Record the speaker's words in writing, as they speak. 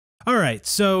Alright,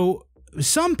 so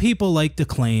some people like to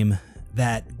claim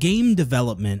that game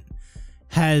development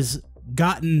has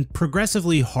gotten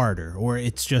progressively harder, or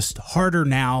it's just harder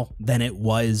now than it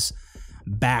was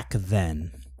back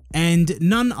then. And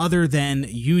none other than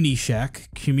Unishek,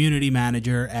 community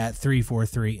manager at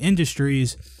 343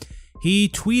 Industries, he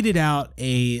tweeted out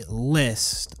a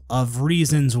list of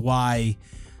reasons why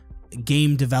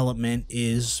game development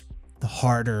is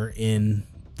harder in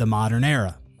the modern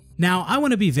era. Now, I want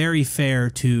to be very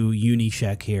fair to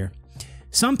Unishek here.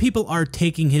 Some people are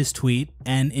taking his tweet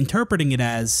and interpreting it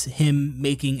as him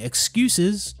making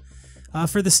excuses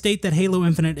for the state that Halo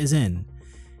Infinite is in.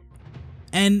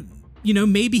 And, you know,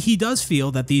 maybe he does feel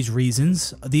that these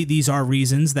are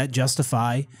reasons that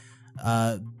justify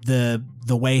the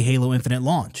way Halo Infinite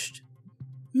launched.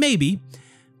 Maybe,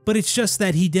 but it's just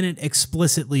that he didn't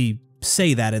explicitly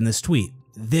say that in this tweet.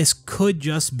 This could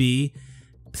just be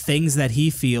things that he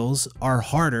feels are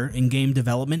harder in game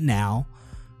development now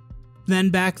than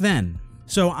back then.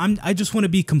 So I just want to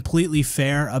be completely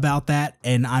fair about that,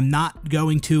 and I'm not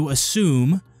going to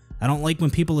assume. I don't like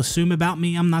when people assume about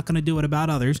me. I'm not going to do it about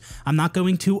others. I'm not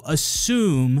going to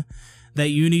assume that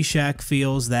Unishek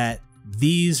feels that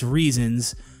these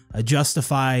reasons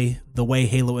justify the way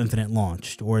Halo Infinite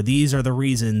launched, or these are the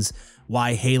reasons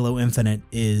why Halo Infinite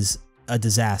is a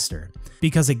disaster.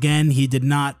 Because again, he did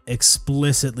not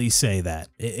explicitly say that.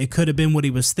 It could have been what he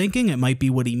was thinking. It might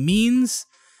be what he means.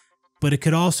 But this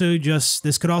could also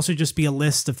just be a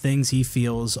list of things he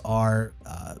feels are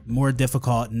more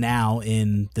difficult now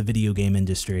in the video game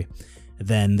industry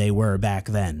than they were back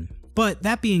then. But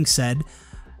that being said,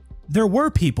 there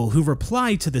were people who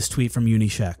replied to this tweet from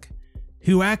Unishek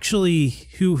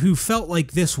who felt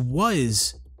like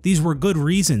these were good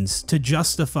reasons to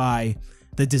justify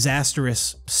the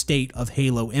disastrous state of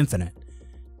Halo Infinite.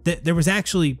 There was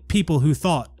actually people who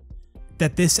thought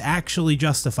that this actually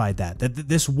justified that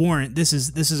this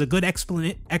is a good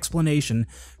explanation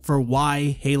for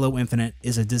why Halo Infinite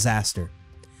is a disaster.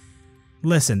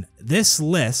 Listen, this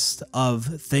list of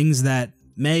things that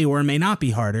may or may not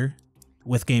be harder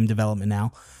with game development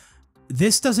now,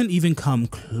 this doesn't even come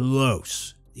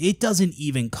close. It doesn't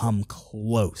even come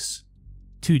close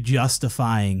to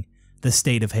justifying the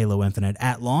state of Halo Infinite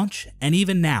at launch, and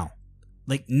even now.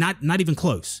 Like, not even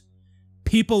close.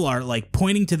 People are like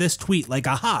pointing to this tweet like,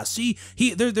 aha, see,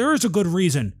 there is a good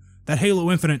reason that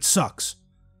Halo Infinite sucks.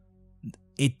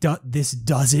 This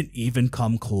doesn't even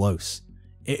come close.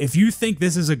 If you think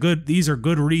these are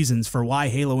good reasons for why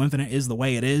Halo Infinite is the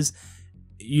way it is,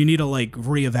 you need to like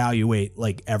reevaluate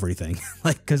like everything,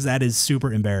 like, because that is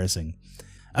super embarrassing.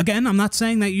 Again, I'm not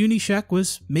saying that Unishek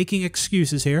was making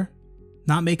excuses here,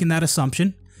 not making that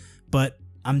assumption, but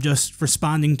I'm just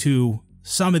responding to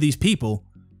some of these people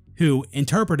who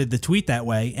interpreted the tweet that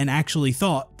way and actually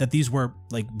thought that these were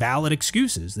like valid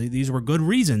excuses. These were good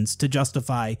reasons to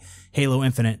justify Halo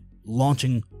Infinite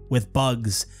launching with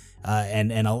bugs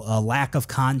and a lack of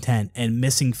content and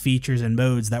missing features and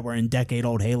modes that were in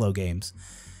decade-old Halo games.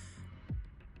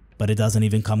 But it doesn't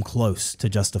even come close to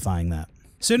justifying that.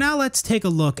 So now let's take a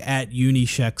look at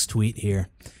Unishek's tweet here.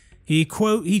 He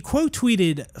quote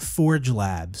tweeted Forge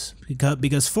Labs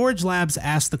because Forge Labs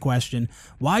asked the question,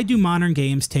 why do modern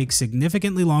games take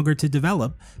significantly longer to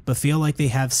develop but feel like they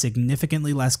have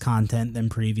significantly less content than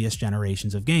previous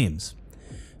generations of games?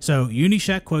 So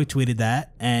Unishek quote tweeted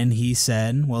that, and he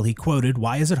said, well, he quoted,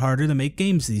 why is it harder to make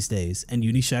games these days? And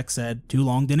Unishek said, too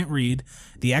long didn't read,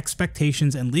 the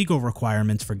expectations and legal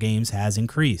requirements for games has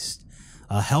increased.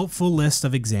 A helpful list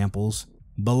of examples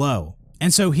below.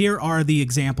 And so here are the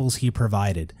examples he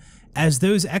provided. As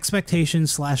those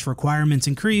expectations/requirements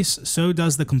increase, so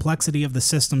does the complexity of the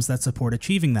systems that support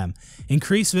achieving them.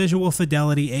 Increased visual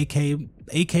fidelity,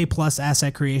 AK plus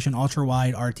asset creation,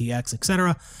 ultra-wide, RTX,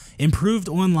 etc. Improved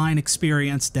online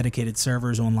experience, dedicated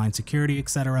servers, online security,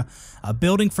 etc.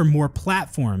 Building for more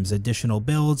platforms, additional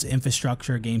builds,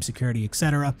 infrastructure, game security,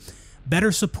 etc.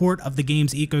 Better support of the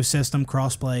game's ecosystem,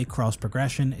 crossplay,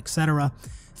 cross-progression, etc.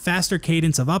 Faster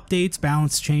cadence of updates,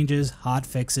 balance changes, hot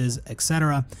fixes,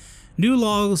 etc. New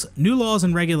laws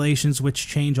and regulations which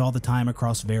change all the time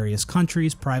across various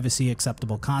countries, privacy,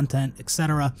 acceptable content,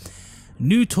 etc.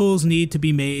 New tools need to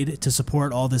be made to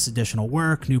support all this additional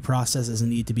work. New processes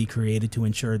need to be created to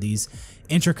ensure these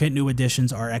intricate new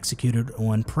additions are executed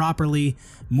on properly.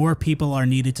 More people are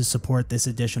needed to support this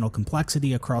additional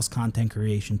complexity across content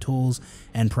creation tools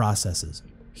and processes.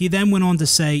 He then went on to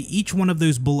say each one of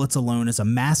those bullets alone is a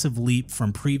massive leap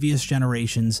from previous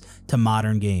generations to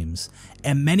modern games,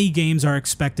 and many games are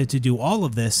expected to do all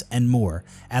of this and more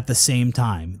at the same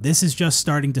time. This is just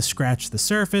starting to scratch the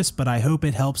surface, but I hope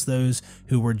it helps those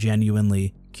who were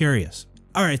genuinely curious.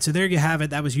 All right, so there you have it.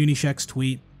 That was Unisheck's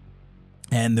tweet,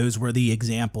 and those were the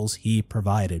examples he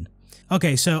provided.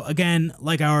 Okay, so again,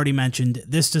 like I already mentioned,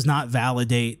 this does not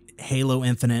validate Halo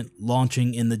Infinite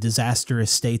launching in the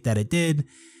disastrous state that it did,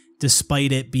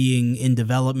 despite it being in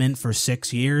development for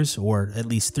 6 years, or at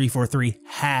least 343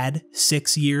 had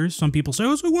 6 years. Some people say,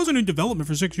 oh, so it wasn't in development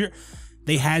for 6 years.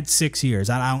 They had 6 years.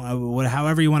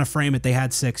 However you want to frame it, they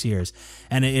had 6 years.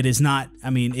 And it is not,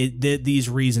 I mean, these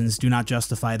reasons do not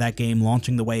justify that game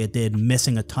launching the way it did,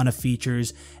 missing a ton of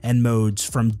features and modes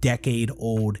from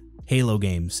decade-old Halo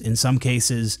games. In some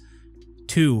cases,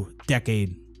 2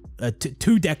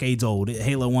 decades old,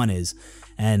 Halo 1 is.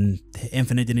 And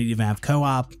Infinite didn't even have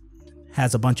co-op,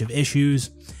 has a bunch of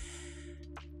issues.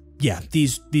 Yeah,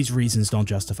 these reasons don't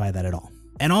justify that at all.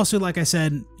 And also, like I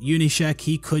said, Unisheck,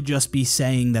 he could just be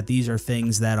saying that these are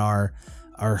things that are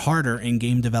harder in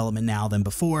game development now than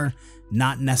before,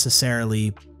 not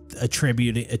necessarily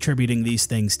attributing these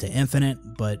things to Infinite,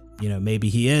 but, you know, maybe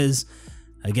he is.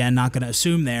 Again, not going to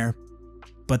assume there,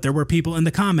 but there were people in the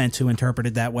comments who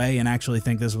interpreted that way and actually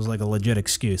think this was like a legit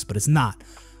excuse, but it's not.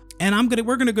 And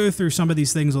we're going to go through some of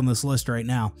these things on this list right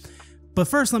now. But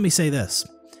first, let me say this.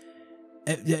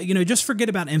 You know, just forget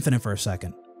about Infinite for a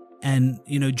second. And,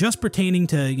 you know, just pertaining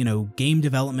to, you know, game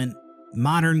development,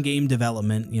 modern game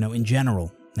development, you know, in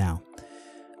general now.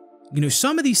 You know,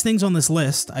 some of these things on this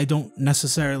list I don't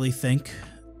necessarily think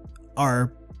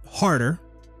are harder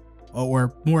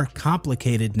or more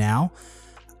complicated now.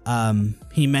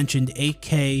 He mentioned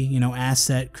 8K, you know,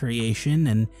 asset creation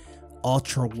and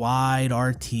ultra-wide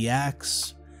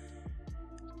RTX.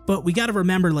 But we got to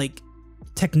remember, like,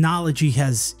 technology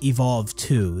has evolved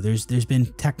too. There's been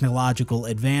technological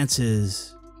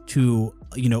advances to,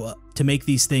 you know, to make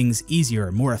these things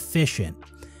easier, more efficient.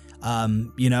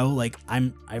 You know, like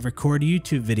I record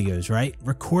YouTube videos, right?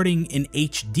 Recording in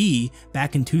HD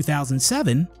back in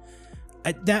 2007,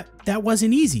 that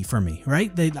wasn't easy for me,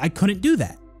 right? I couldn't do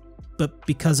that. But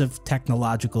because of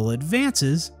technological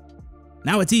advances,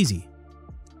 now it's easy.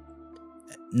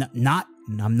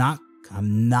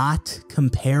 I'm not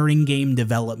comparing game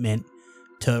development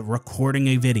to recording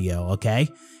a video, okay?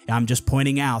 I'm just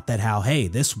pointing out that how, hey,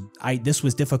 this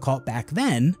was difficult back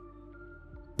then,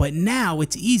 but now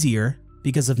it's easier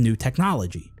because of new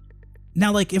technology.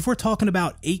 Now, like, if we're talking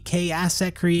about 8K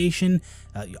asset creation,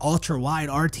 ultra-wide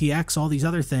RTX, all these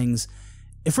other things,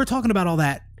 if we're talking about all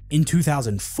that in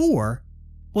 2004,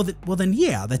 well then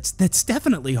yeah, that's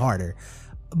definitely harder.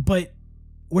 But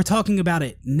we're talking about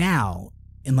it now,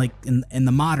 in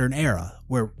the modern era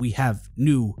where we have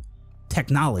new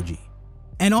technology.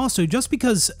 And also, just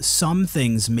because some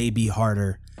things may be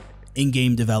harder in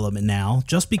game development now,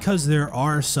 just because there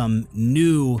are some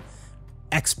new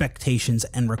expectations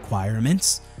and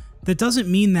requirements, that doesn't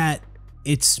mean that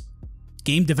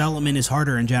game development is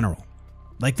harder in general.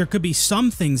 Like, there could be some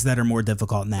things that are more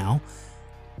difficult now,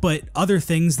 but other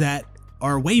things that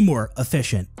are way more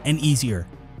efficient and easier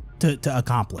to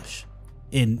accomplish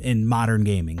in modern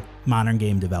gaming, modern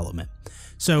game development.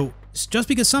 So just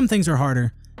because some things are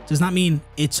harder does not mean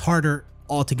it's harder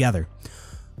altogether.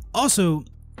 Also,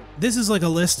 this is like a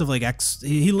list of like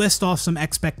he lists off some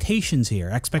expectations here,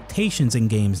 expectations in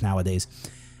games nowadays.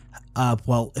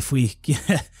 Well, if we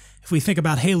think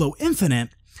about Halo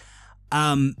Infinite,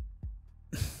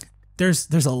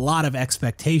 there's a lot of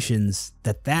expectations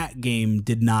that game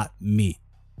did not meet.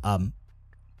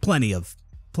 Plenty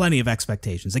of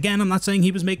expectations. Again, I'm not saying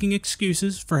he was making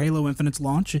excuses for Halo Infinite's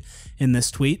launch in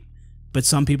this tweet, but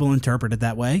some people interpret it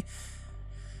that way.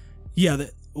 Yeah,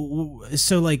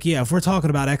 so like, yeah, if we're talking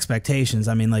about expectations,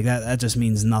 I mean, like that just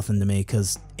means nothing to me,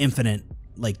 because Infinite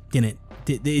like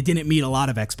didn't meet a lot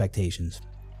of expectations.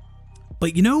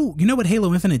 But you know what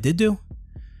Halo Infinite did do?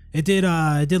 It did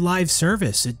live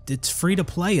service. It's free to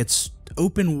play. It's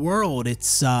open world.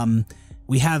 It's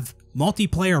we have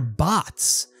multiplayer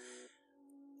bots.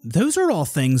 Those are all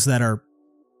things that are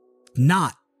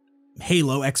not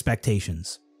Halo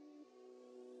expectations.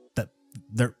 That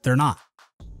they're not.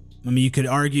 I mean, you could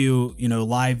argue, you know,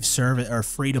 live service or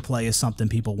free to play is something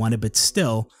people wanted, but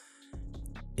still,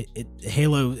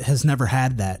 Halo has never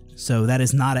had that. So that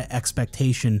is not an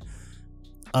expectation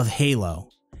of Halo.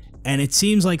 And it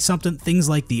seems like things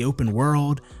like the open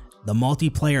world, the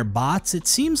multiplayer bots, it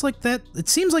seems like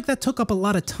that took up a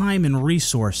lot of time and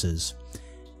resources.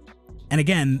 And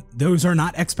again, those are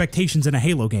not expectations in a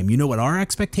Halo game. You know what are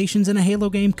expectations in a Halo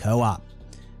game? Co-op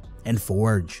and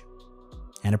Forge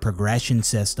and a progression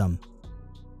system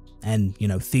and, you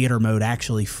know, theater mode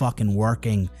actually fucking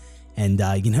working, and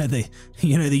the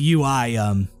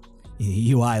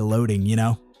UI loading, you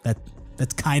know,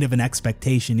 that's kind of an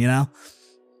expectation, you know.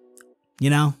 You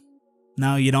know?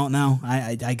 No, you don't know?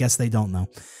 I guess they don't know.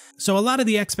 So a lot of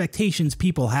the expectations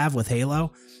people have with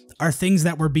Halo are things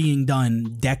that were being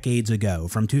done decades ago,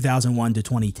 from 2001 to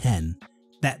 2010.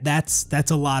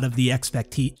 That's a lot of the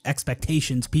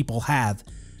expectations people have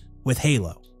with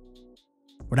Halo.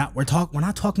 We're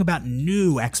not talking about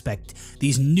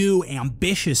these new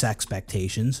ambitious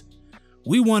expectations.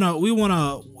 We want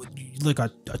like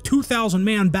a 2,000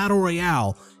 man battle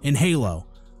royale in Halo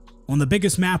on the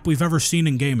biggest map we've ever seen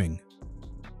in gaming.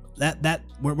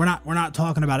 We're not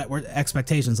talking about it. We're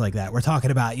expectations like that. We're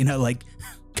talking about, like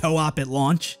co-op at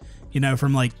launch,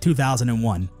 from like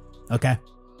 2001. Okay.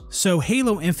 So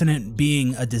Halo Infinite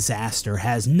being a disaster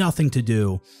has nothing to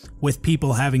do with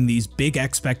people having these big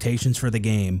expectations for the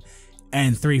game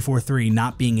and 343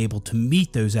 not being able to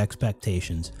meet those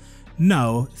expectations.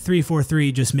 No,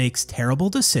 343 just makes terrible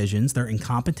decisions. They're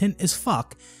incompetent as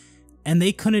fuck, and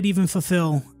they couldn't even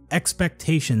fulfill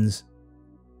expectations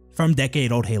from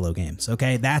decade-old Halo games,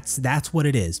 okay? That's what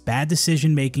it is. Bad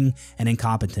decision making and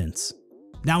incompetence.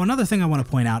 Now, another thing I want to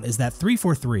point out is that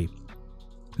 343,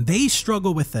 they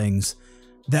struggle with things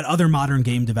that other modern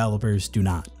game developers do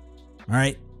not. All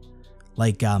right?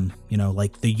 Like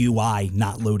like the UI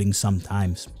not loading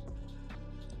sometimes.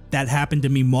 That happened to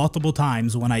me multiple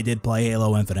times when I did play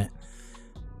Halo Infinite.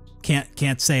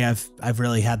 Can't say I've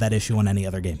really had that issue on any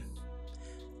other game.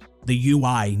 The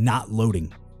UI not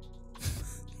loading.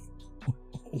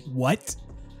 What?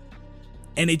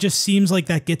 And it just seems like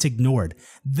that gets ignored.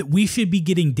 We should be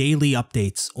getting daily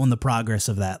updates on the progress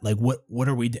of that. Like, what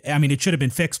are we? I mean, it should have been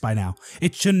fixed by now.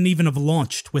 It shouldn't even have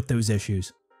launched with those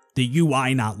issues. The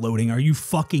UI not loading. Are you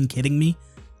fucking kidding me?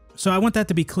 So I want that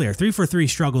to be clear. 343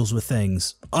 struggles with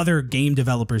things other game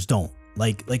developers don't.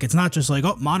 Like it's not just like,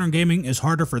 oh, modern gaming is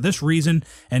harder for this reason,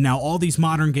 and now all these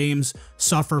modern games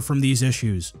suffer from these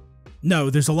issues. No,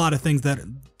 there's a lot of things that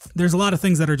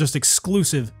are just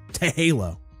exclusive to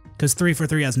Halo, because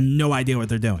 343 has no idea what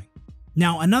they're doing.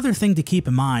 Now, another thing to keep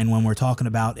in mind when we're talking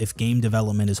about if game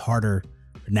development is harder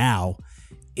now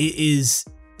is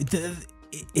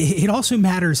it also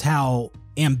matters how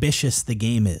ambitious the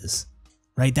game is,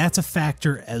 right? That's a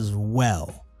factor as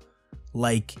well.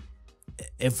 Like,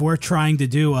 if we're trying to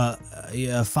do a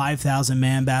 5,000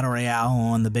 man battle royale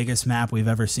on the biggest map we've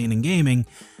ever seen in gaming,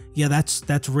 yeah,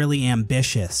 that's really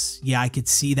ambitious. Yeah, I could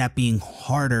see that being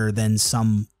harder than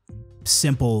some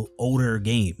simple older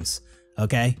games.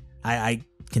 Okay, I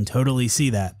can totally see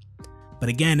that. But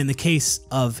again, in the case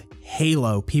of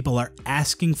Halo, people are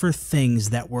asking for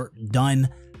things that were done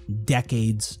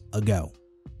decades ago.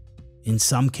 In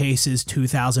some cases,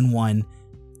 2001,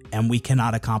 and we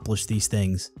cannot accomplish these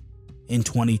things in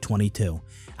 2022.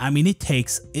 I mean, it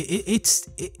takes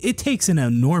an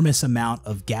enormous amount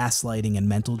of gaslighting and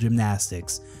mental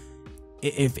gymnastics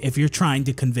if you're trying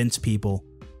to convince people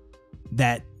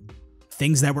that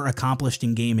things that were accomplished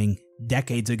in gaming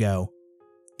decades ago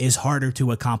is harder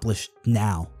to accomplish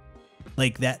now.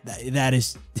 Like that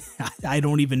is I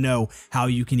don't even know how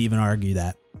you can even argue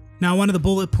that. Now, one of the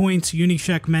bullet points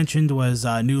Unicek mentioned was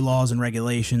new laws and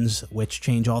regulations, which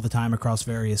change all the time across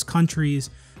various countries,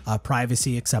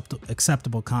 privacy,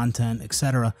 acceptable content,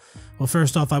 etc. Well,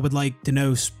 first off, I would like to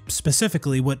know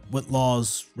specifically what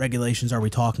laws, regulations are we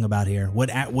talking about here?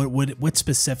 What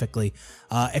specifically?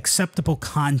 Acceptable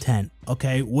content,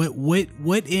 okay?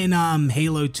 What in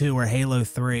Halo 2 or Halo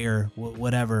 3 or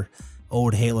whatever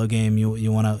old Halo game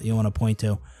you wanna point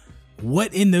to?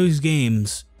 What in those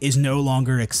games is no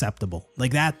longer acceptable?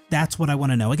 Like that's what I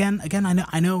want to know. Again,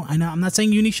 I know. I'm not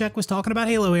saying Unicek was talking about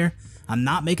Halo here. I'm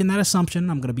not making that assumption.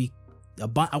 I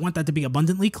want that to be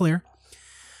abundantly clear.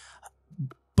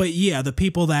 But yeah, the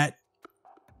people that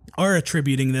are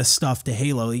attributing this stuff to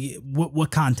Halo,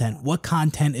 what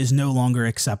content is no longer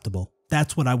acceptable?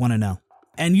 That's what I want to know.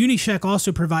 And Unicek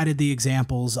also provided the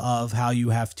examples of how you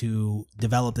have to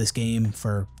develop this game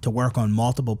to work on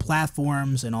multiple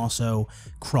platforms and also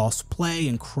cross-play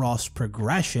and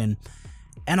cross-progression.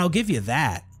 And I'll give you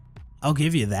that.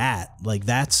 Like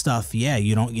that stuff, yeah,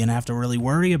 you don't have to really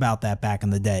worry about that back in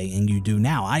the day, and you do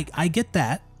now. I get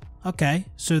that. Okay,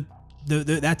 so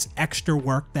that's extra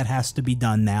work that has to be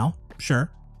done now,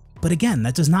 sure. But again,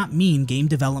 that does not mean game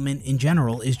development in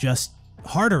general is just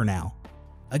harder now.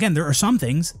 Again, there are some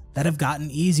things that have gotten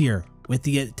easier with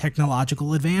the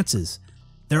technological advances.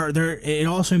 It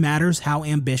also matters how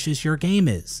ambitious your game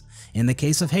is. In the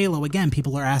case of Halo, again,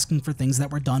 people are asking for things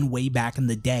that were done way back in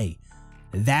the day.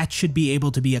 That should be able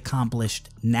to be accomplished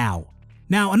now.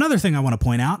 Now, another thing I want to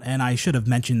point out, and I should have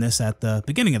mentioned this at the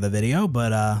beginning of the video,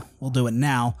 but we'll do it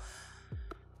now.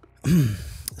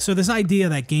 So this idea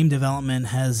that game development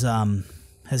has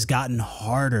gotten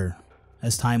harder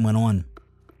as time went on.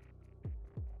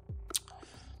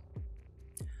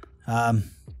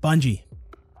 Bungie.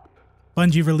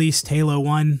 Bungie released Halo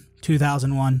 1,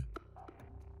 2001,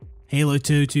 Halo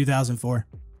 2, 2004,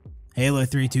 Halo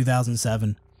 3,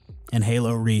 2007, and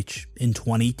Halo Reach in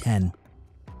 2010.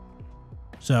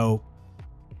 So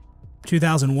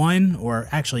 2001, or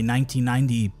actually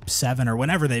 1997, or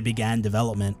whenever they began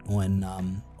development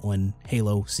on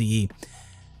Halo CE.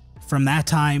 From that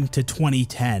time to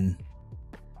 2010.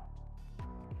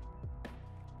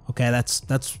 Okay, that's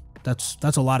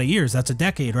a lot of years. That's a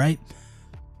decade, right?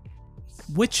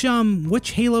 Which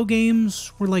Halo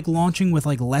games were like launching with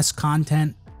like less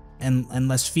content and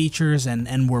less features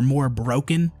and were more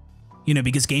broken? You know,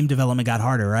 because game development got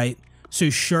harder, right? So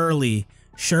surely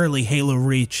Halo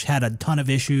Reach had a ton of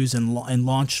issues and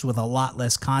launched with a lot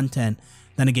less content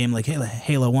than a game like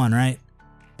Halo 1, right?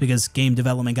 Because game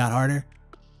development got harder.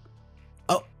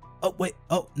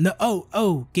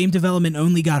 Game development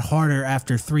only got harder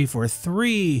after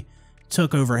 343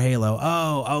 took over Halo.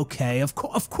 Oh, okay, of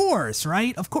course,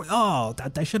 right? Of course. Oh,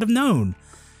 I should have known.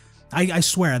 I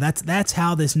swear, that's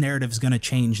how this narrative is going to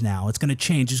change now. It's going to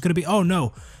change. It's going to be, oh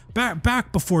no,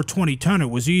 back before 2010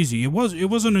 it was easy. It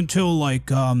wasn't until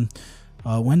like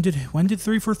when did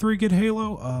 343 get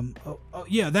Halo?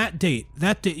 Yeah, that date.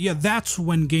 Yeah, that's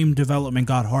when game development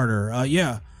got harder.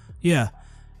 Yeah.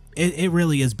 It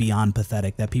really is beyond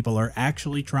pathetic that people are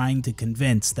actually trying to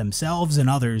convince themselves and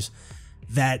others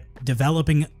that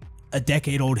developing a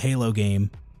decade-old Halo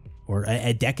game or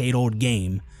a decade-old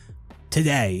game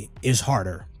today is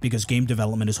harder because game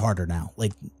development is harder now.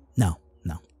 Like, no.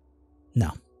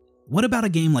 What about a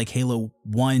game like Halo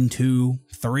 1, 2,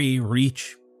 3,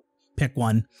 Reach? Pick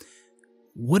one.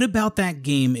 What about that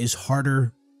game is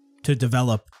harder to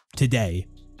develop today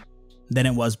than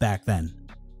it was back then?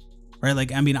 Right?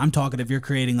 Like, I mean, I'm talking if you're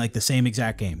creating like the same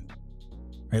exact game,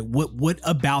 right? What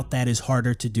about that is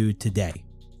harder to do today?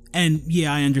 And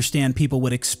yeah, I understand people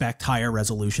would expect higher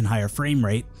resolution, higher frame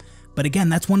rate. But again,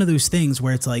 that's one of those things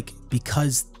where it's like,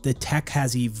 because the tech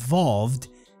has evolved,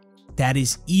 that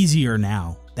is easier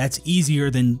now. That's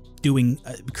easier than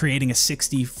creating a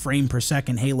 60 frame per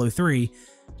second Halo 3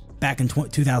 back in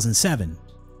 2007.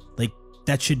 Like,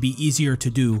 that should be easier to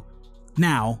do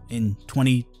now in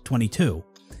 2022.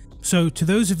 So to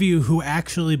those of you who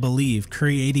actually believe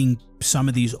creating some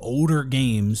of these older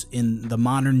games in the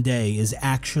modern day is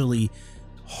actually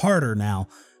harder now,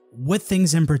 what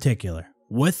things in particular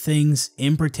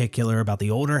about the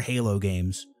older Halo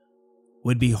games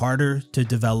would be harder to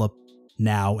develop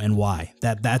now and why?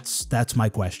 That's my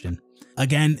question.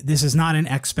 Again, this is not an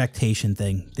expectation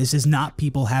thing. This is not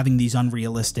people having these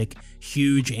unrealistic,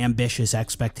 huge, ambitious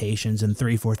expectations and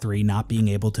 343 not being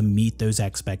able to meet those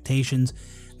expectations.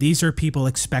 These are people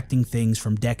expecting things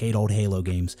from decade-old Halo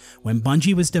games. When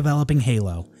Bungie was developing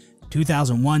Halo,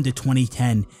 2001 to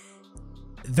 2010,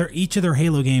 each of their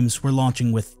Halo games were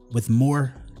launching with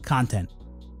more content.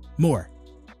 More.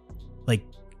 Like,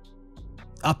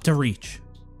 up to Reach.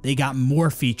 They got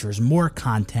more features, more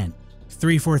content.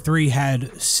 343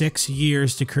 had 6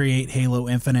 years to create Halo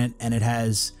Infinite, and it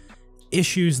has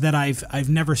issues that I've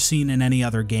never seen in any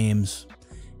other games,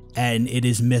 and it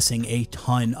is missing a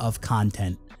ton of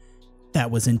content that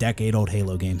was in decade-old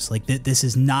Halo games. Like, this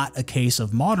is not a case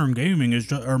of modern gaming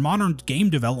or modern game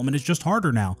development is just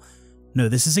harder now. No,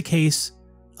 this is a case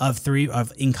of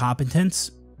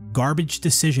incompetence, garbage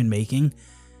decision-making,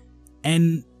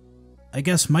 and I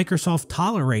guess Microsoft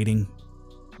tolerating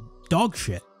dog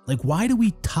shit. Like, why do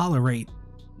we tolerate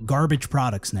garbage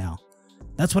products now?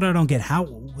 That's what I don't get. How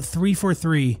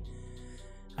 343,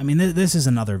 I mean, this is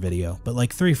another video, but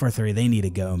like 343, they need to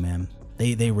go, man.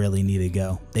 They really need to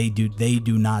go. They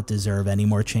do not deserve any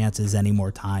more chances, any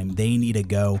more time. They need to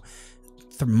go.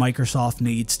 Microsoft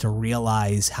needs to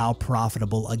realize how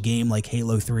profitable a game like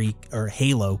Halo 3 or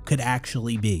Halo could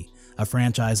actually be. A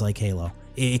franchise like Halo.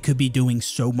 It could be doing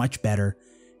so much better,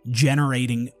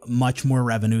 generating much more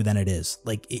revenue than it is.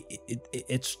 Like,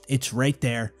 it's right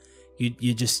there.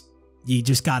 You just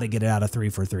got to get it out of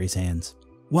 343's hands.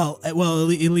 Well, at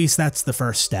least that's the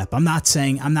first step. I'm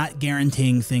not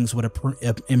guaranteeing things would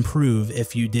improve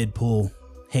if you did pull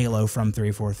Halo from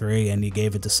 343 and you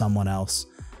gave it to someone else.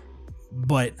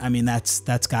 But I mean, that's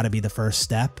got to be the first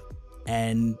step.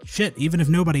 And shit, even if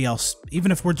nobody else,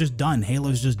 even if we're just done,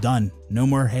 Halo's just done. No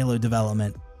more Halo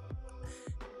development.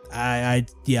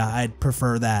 I'd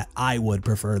prefer that. I would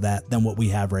prefer that than what we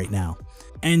have right now.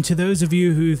 And to those of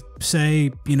you who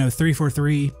say, you know,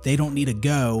 343, they don't need to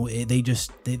go. There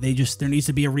needs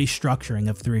to be a restructuring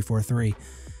of 343.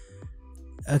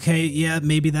 Okay, yeah,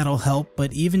 maybe that'll help.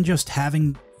 But even just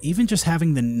having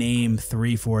the name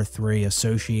 343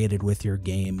 associated with your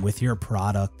game, with your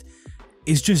product,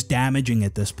 is just damaging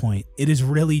at this point. It is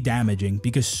really damaging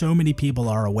because so many people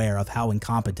are aware of how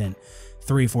incompetent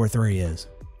 343 is.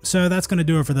 So that's going to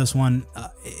do it for this one.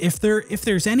 If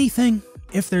there's anything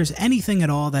at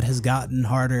all that has gotten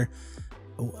harder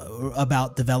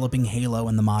about developing Halo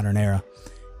in the modern era,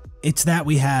 it's that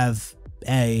we have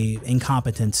a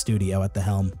incompetent studio at the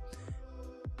helm.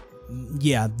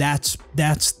 Yeah, that's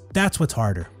what's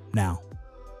harder now,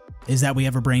 is that we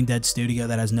have a brain dead studio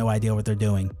that has no idea what they're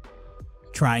doing,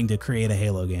 trying to create a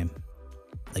Halo game.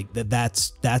 Like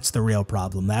that's the real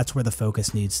problem. That's where the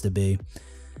focus needs to be.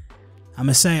 I'm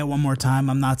gonna say it one more time.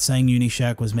 I'm not saying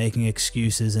Unishack was making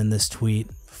excuses in this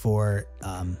tweet for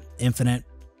Infinite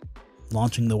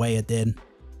launching the way it did,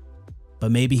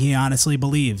 but maybe he honestly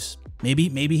believes. Maybe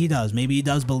he does. Maybe he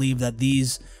does believe that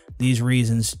these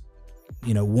reasons,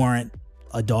 you know, warrant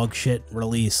a dog shit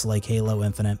release like Halo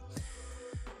Infinite.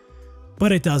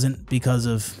 But it doesn't, because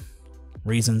of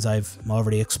reasons I've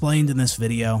already explained in this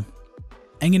video.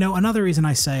 And you know, another reason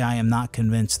I say I am not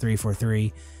convinced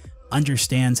 343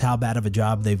 understands how bad of a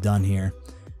job they've done here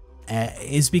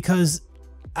is because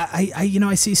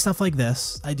I see stuff like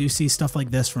this. I do see stuff like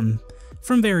this from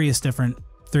various different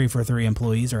 343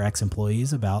 employees or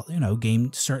ex-employees about, you know,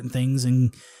 certain things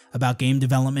and about game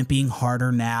development being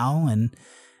harder now, and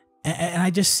I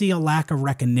just see a lack of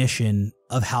recognition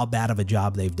of how bad of a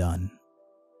job they've done.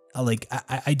 Like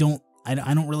I don't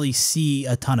really see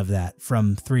a ton of that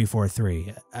from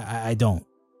 343. I don't.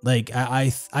 Like I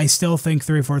still think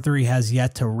 343 has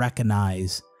yet to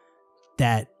recognize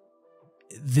that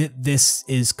this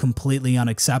is completely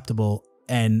unacceptable,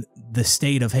 and the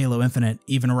state of Halo Infinite,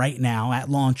 even right now at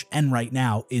launch and right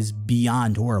now, is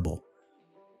beyond horrible.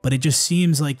 But it just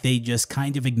seems like they just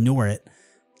kind of ignore it,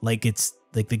 like it's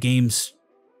like the game's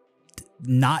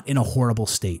not in a horrible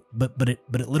state, but it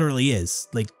literally is.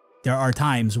 Like there are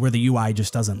times where the UI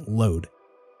just doesn't load,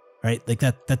 right? Like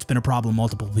that's been a problem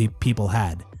multiple people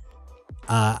had.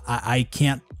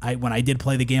 When I did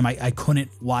play the game, I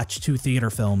couldn't watch 2 theater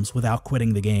films without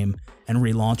quitting the game and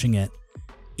relaunching it,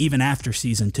 even after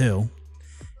season 2.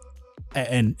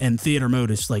 And theater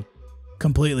mode is like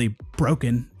completely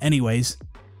broken anyways.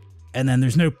 And then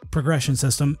there's no progression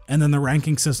system, and then the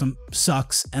ranking system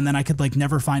sucks, and then I could like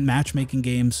never find matchmaking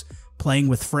games playing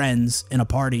with friends in a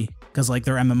party because like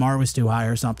their MMR was too high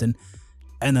or something.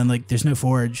 And then like there's no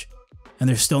Forge, and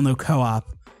there's still no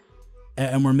co-op,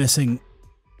 and we're missing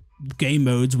game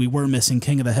modes. We were missing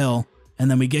King of the Hill,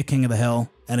 and then we get King of the Hill,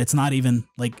 and it's not even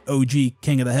like OG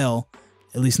King of the Hill,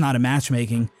 at least not in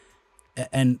matchmaking,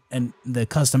 and the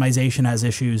customization has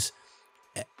issues,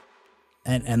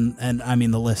 and I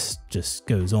mean the list just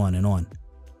goes on and on.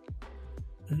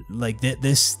 Like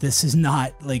this is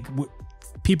not like,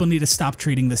 people need to stop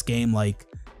treating this game like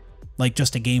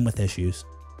just a game with issues.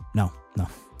 No.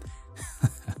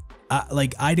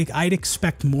 Like I'd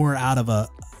expect more out of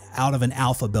an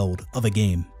alpha build of a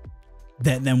game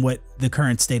than what the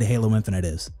current state of Halo Infinite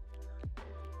is.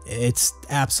 It's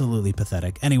absolutely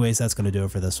pathetic. Anyways, that's going to do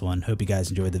it for this one. Hope you guys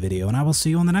enjoyed the video, and I will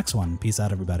see you on the next one. Peace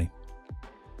out, everybody.